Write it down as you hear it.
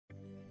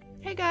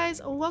Hey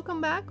guys, welcome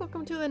back.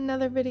 Welcome to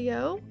another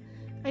video.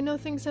 I know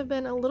things have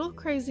been a little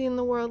crazy in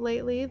the world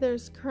lately.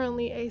 There's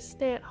currently a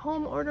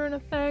stay-at-home order in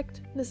effect.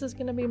 This is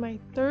going to be my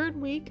third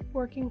week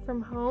working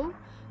from home.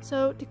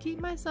 So to keep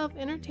myself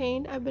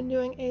entertained, I've been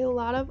doing a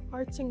lot of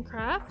arts and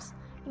crafts.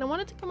 And I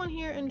wanted to come on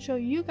here and show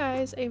you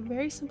guys a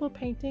very simple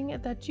painting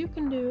that you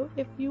can do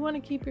if you want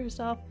to keep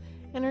yourself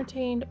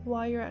entertained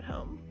while you're at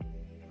home.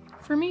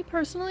 For me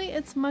personally,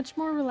 it's much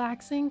more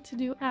relaxing to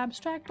do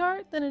abstract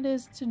art than it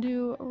is to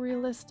do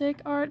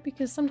realistic art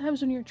because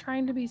sometimes when you're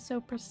trying to be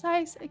so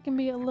precise, it can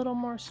be a little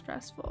more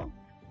stressful.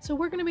 So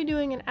we're going to be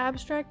doing an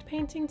abstract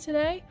painting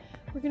today.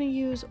 We're going to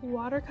use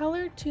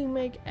watercolor to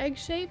make egg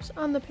shapes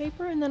on the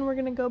paper, and then we're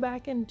going to go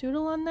back and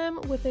doodle on them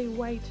with a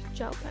white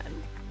gel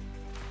pen.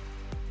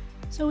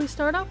 So we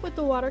start off with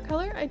the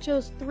watercolor. I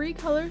chose 3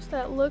 colors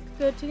that look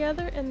good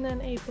together and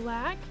then a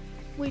black.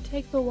 We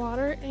take the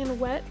water and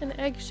wet an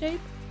egg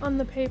shape on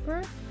the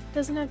paper.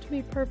 Doesn't have to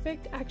be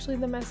perfect, actually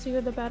the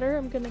messier the better.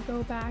 I'm gonna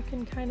go back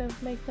and kind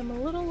of make them a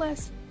little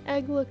less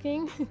egg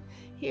looking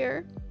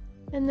here.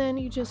 And then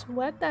you just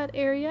wet that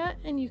area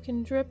and you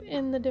can drip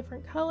in the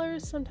different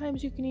colors.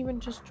 Sometimes you can even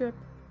just drip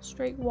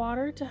straight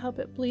water to help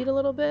it bleed a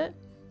little bit.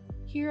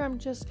 Here I'm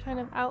just kind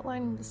of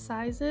outlining the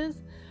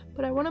sizes,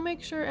 but I want to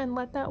make sure and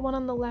let that one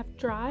on the left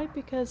dry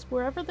because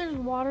wherever there's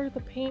water,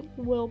 the paint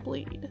will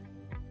bleed.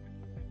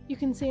 You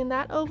can see in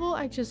that oval,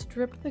 I just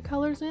dripped the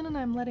colors in and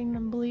I'm letting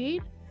them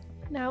bleed.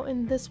 Now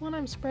in this one,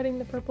 I'm spreading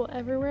the purple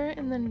everywhere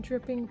and then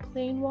dripping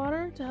plain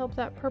water to help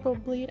that purple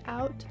bleed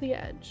out to the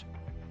edge.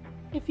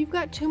 If you've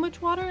got too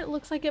much water, it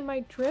looks like it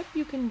might drip,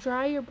 you can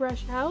dry your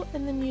brush out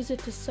and then use it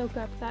to soak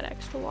up that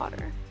extra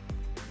water.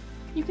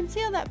 You can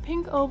see how that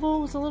pink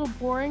oval was a little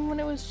boring when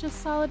it was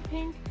just solid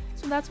pink,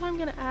 so that's why I'm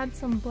going to add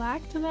some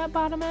black to that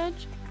bottom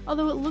edge.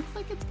 Although it looks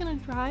like it's going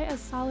to dry as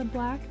solid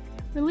black,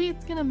 really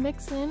it's going to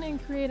mix in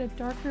and create a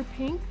darker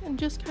pink and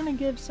just kind of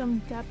give some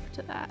depth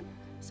to that.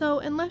 So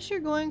unless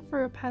you're going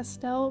for a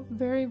pastel,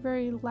 very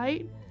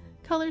light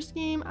color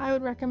scheme, I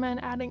would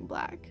recommend adding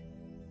black.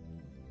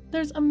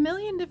 There's a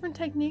million different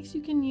techniques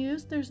you can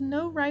use. There's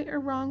no right or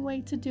wrong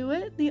way to do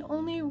it. The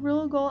only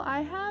real goal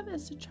I have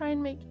is to try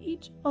and make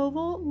each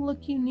oval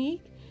look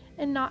unique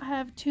and not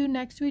have 2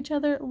 next to each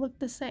other look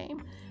the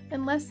same.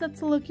 Unless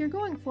that's the look you're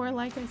going for.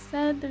 Like I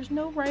said, there's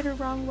no right or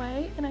wrong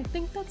way, and I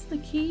think that's the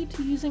key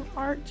to using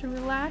art to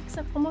relax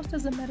and almost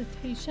as a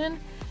meditation,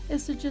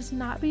 is to just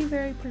not be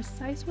very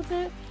precise with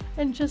it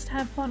and just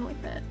have fun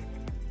with it.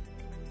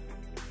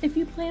 If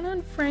you plan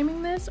on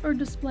framing this or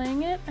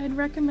displaying it, I'd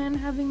recommend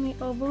having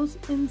the ovals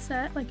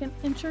inset like an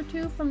inch or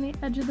 2 from the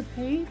edge of the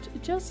page.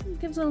 It just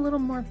gives it a little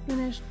more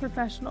finished,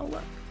 professional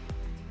look.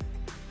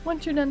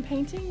 Once you're done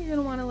painting, you're going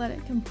to want to let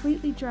it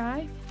completely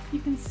dry. You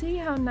can see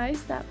how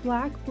nice that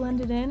black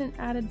blended in and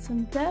added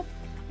some depth,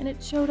 and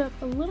it showed up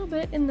a little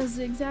bit in the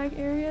zigzag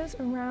areas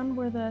around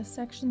where the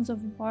sections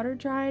of water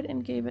dried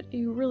and gave it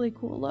a really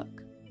cool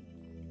look.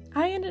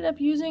 I ended up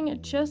using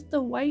just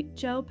the white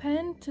gel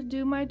pen to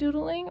do my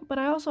doodling, but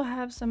I also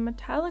have some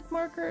metallic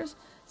markers,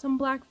 some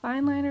black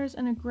fine liners,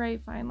 and a gray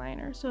fine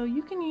liner, so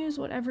you can use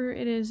whatever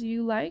it is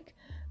you like,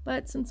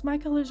 but since my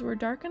colors were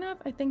dark enough,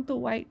 I think the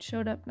white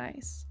showed up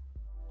nice.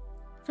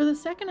 For the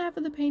second half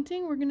of the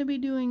painting, we're going to be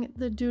doing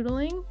the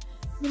doodling.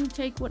 You're going to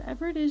take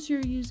whatever it is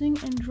you're using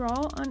and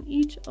draw on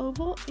each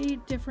oval a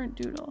different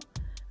doodle.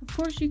 Of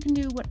course, you can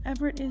do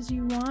whatever it is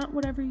you want,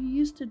 whatever you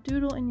used to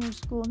doodle in your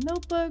school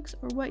notebooks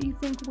or what you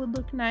think would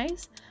look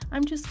nice.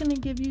 I'm just going to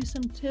give you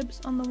some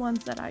tips on the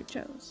ones that I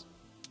chose.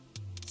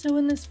 So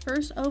in this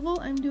first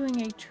oval, I'm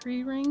doing a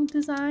tree ring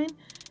design.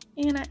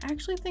 And I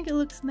actually think it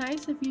looks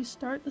nice if you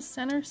start the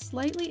center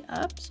slightly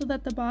up so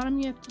that the bottom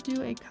you have to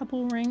do a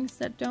couple rings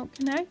that don't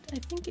connect. I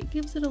think it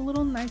gives it a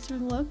little nicer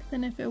look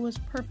than if it was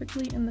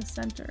perfectly in the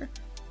center.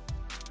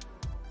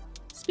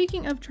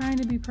 Speaking of trying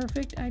to be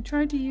perfect, I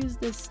tried to use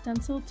this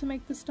stencil to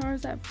make the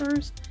stars at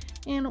first,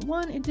 and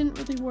one, it didn't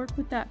really work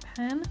with that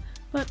pen,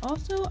 but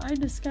also I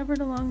discovered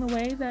along the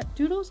way that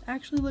doodles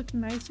actually look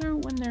nicer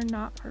when they're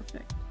not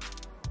perfect.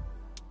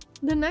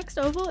 The next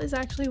oval is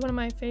actually one of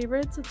my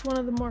favorites. It's one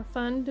of the more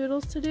fun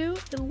doodles to do.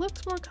 It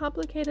looks more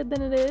complicated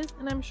than it is,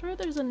 and I'm sure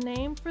there's a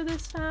name for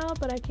this style,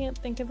 but I can't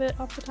think of it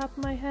off the top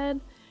of my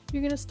head.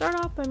 You're going to start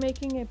off by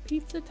making a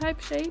pizza type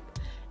shape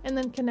and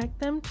then connect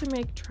them to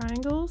make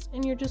triangles,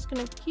 and you're just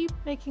going to keep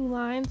making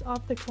lines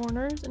off the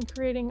corners and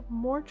creating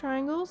more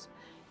triangles.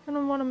 You're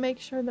going to want to make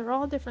sure they're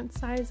all different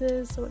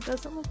sizes so it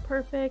doesn't look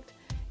perfect.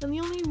 And the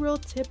only real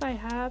tip I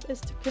have is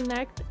to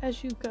connect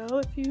as you go.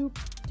 If you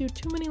do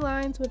too many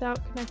lines without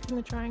connecting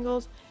the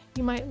triangles,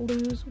 you might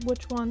lose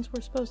which ones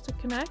we're supposed to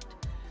connect.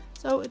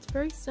 So it's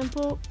very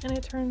simple and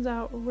it turns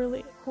out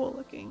really cool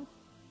looking.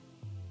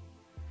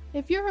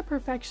 If you're a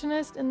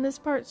perfectionist and this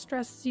part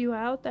stresses you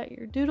out that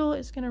your doodle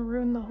is going to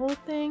ruin the whole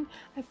thing,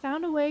 I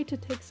found a way to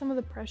take some of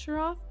the pressure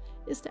off,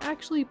 is to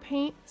actually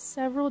paint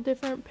several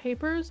different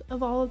papers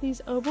of all of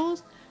these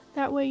ovals.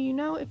 That way you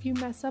know if you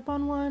mess up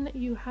on one,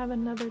 you have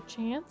another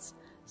chance.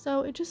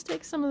 So it just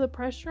takes some of the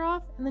pressure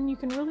off and then you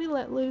can really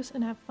let loose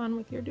and have fun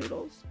with your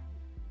doodles.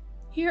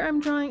 Here I'm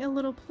drawing a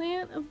little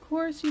plant. Of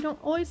course, you don't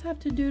always have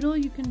to doodle.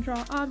 You can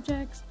draw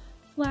objects,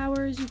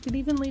 flowers, you could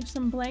even leave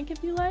some blank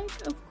if you like.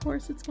 Of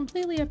course, it's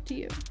completely up to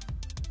you.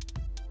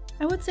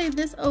 I would say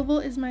this oval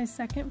is my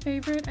second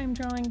favorite. I'm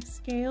drawing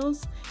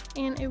scales,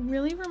 and it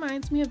really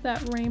reminds me of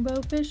that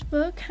rainbow fish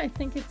book. I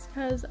think it's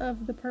because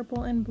of the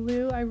purple and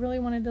blue. I really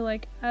wanted to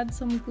like add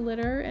some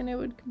glitter, and it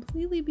would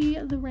completely be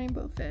the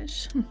rainbow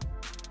fish.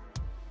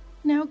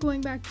 Now going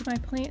back to my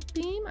plant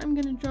theme, I'm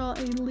going to draw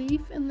a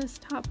leaf in this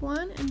top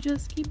one and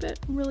just keep it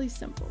really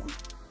simple.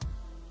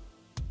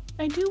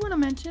 I do want to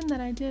mention that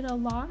I did a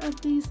lot of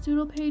these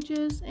doodle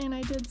pages, and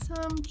I did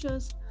some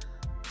just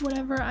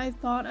whatever I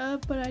thought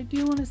of, but I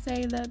do want to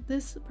say that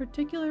this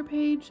particular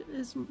page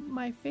is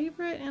my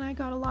favorite, and I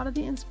got a lot of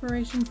the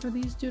inspiration for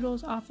these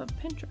doodles off of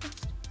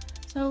Pinterest.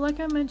 So like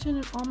I mentioned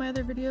in all my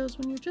other videos,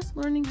 when you're just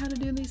learning how to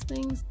do these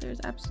things, there's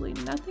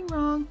absolutely nothing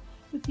wrong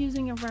with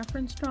using a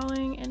reference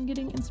drawing and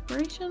getting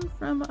inspiration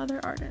from other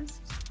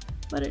artists.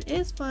 But it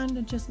is fun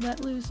to just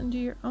let loose and do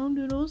your own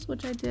doodles,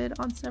 which I did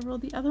on several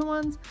of the other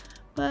ones,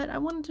 but I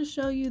wanted to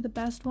show you the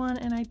best one,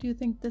 and I do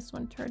think this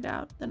one turned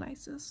out the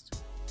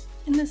nicest.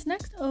 In this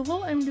next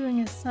oval, I'm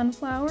doing a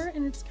sunflower,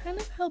 and it's kind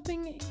of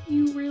helping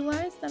you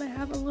realize that I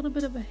have a little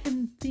bit of a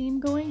hidden theme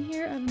going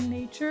here of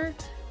nature.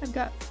 I've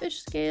got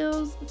fish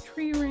scales,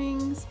 tree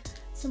rings,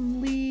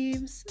 some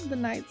leaves, the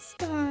night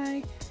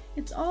sky.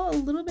 It's all a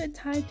little bit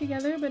tied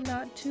together, but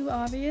not too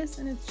obvious,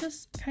 and it's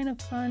just kind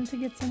of fun to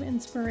get some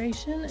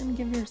inspiration and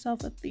give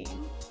yourself a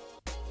theme.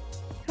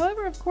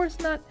 However, of course,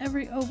 not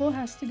every oval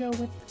has to go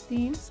with the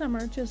theme. Some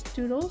are just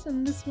doodles,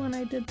 and this one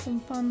I did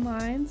some fun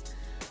lines.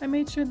 I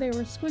made sure they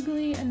were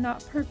squiggly and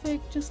not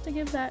perfect, just to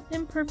give that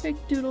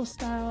imperfect doodle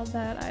style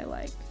that I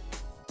like.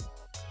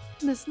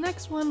 This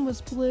next one was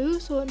blue,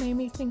 so it made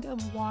me think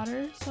of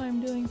water, so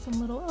I'm doing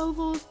some little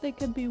ovals. They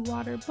could be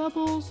water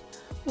bubbles,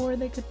 or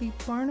they could be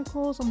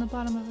barnacles on the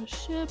bottom of a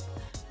ship.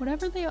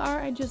 Whatever they are,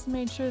 I just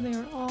made sure they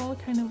were all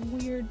kind of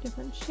weird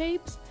different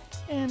shapes,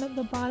 and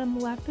the bottom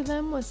left of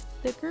them was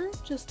thicker,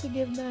 just to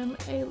give them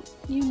a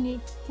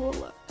unique, cool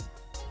look.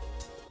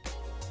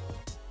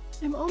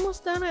 I'm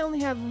almost done. I only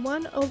have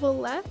one oval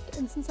left,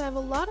 and since I have a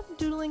lot of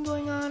doodling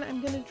going on, I'm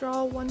going to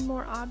draw one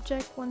more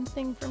object, one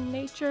thing from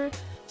nature.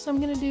 So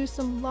I'm going to do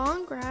some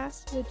long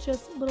grass with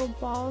just little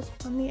balls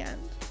on the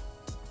end.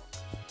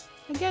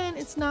 Again,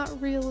 it's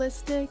not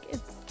realistic,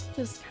 it's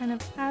just kind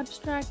of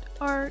abstract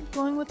art,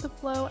 going with the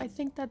flow. I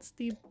think that's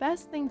the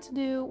best thing to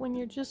do when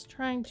you're just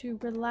trying to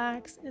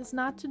relax, is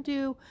not to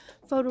do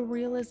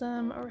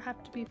photorealism or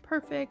have to be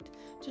perfect,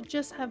 to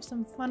just have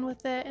some fun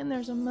with it. And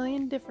there's a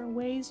million different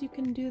ways you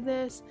can do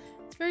this.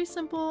 It's very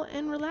simple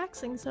and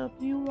relaxing, so if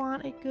you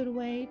want a good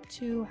way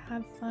to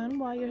have fun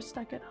while you're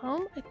stuck at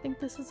home, I think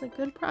this is a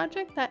good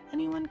project that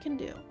anyone can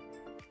do.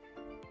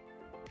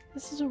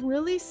 This is a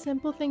really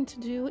simple thing to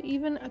do.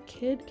 Even a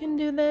kid can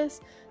do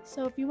this.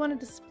 So if you want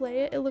to display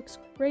it, it looks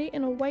great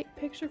in a white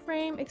picture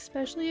frame,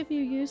 especially if you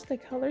use the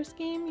color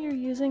scheme you're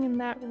using in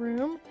that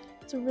room.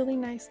 It's a really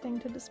nice thing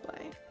to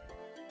display.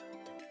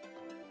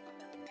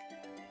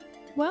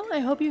 Well, I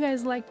hope you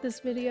guys liked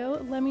this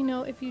video. Let me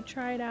know if you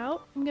try it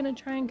out. I'm going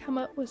to try and come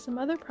up with some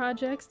other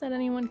projects that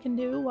anyone can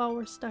do while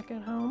we're stuck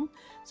at home.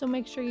 So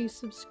make sure you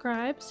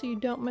subscribe so you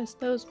don't miss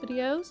those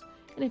videos.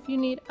 And if you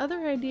need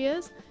other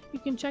ideas, you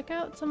can check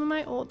out some of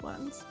my old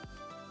ones.